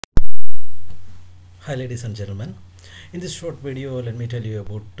Hi ladies and gentlemen, in this short video let me tell you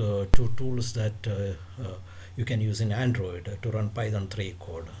about two tools that you can use in Android to run Python 3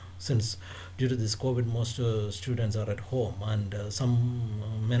 code. Since due to this COVID most students are at home and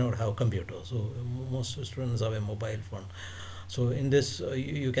some may not have computers, so most students have a mobile phone. So in this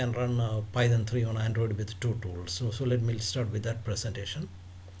you can run Python 3 on Android with two tools. So let me start with that presentation.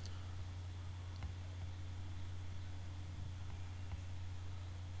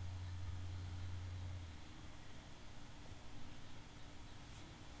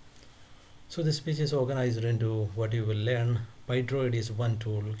 So this speech is organized into what you will learn. PyDroid is one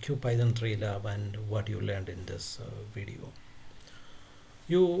tool, Python3 lab, and what you learned in this video.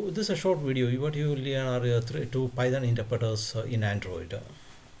 This is a short video. What you learn are two Python interpreters in Android.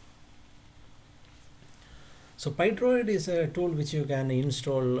 So PyDroid is a tool which you can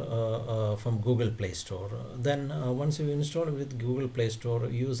install from Google Play Store. Then once you install it with Google Play Store,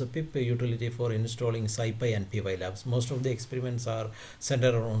 use a pip utility for installing SciPy and PyLabs. Most of the experiments are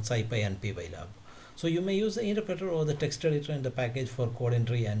centered around SciPy and PyLab. So you may use the interpreter or the text editor in the package for code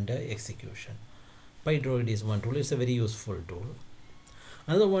entry and execution. PyDroid is one tool. It's a very useful tool.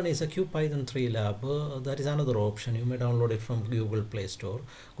 Another one is a Python3 lab. That is another option. You may download it from Google Play Store.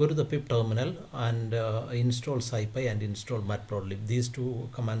 Go to the pip terminal and install SciPy and install matplotlib. These two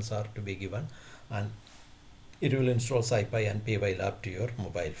commands are to be given, and it will install SciPy and PyLab to your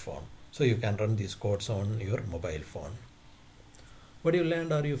mobile phone. So you can run these codes on your mobile phone. What you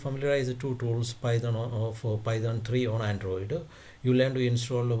learned are you familiarize the two tools Python for Python 3 on Android. You learn to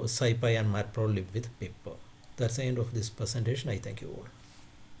install SciPy and matplotlib with pip. That's the end of this presentation. I thank you all.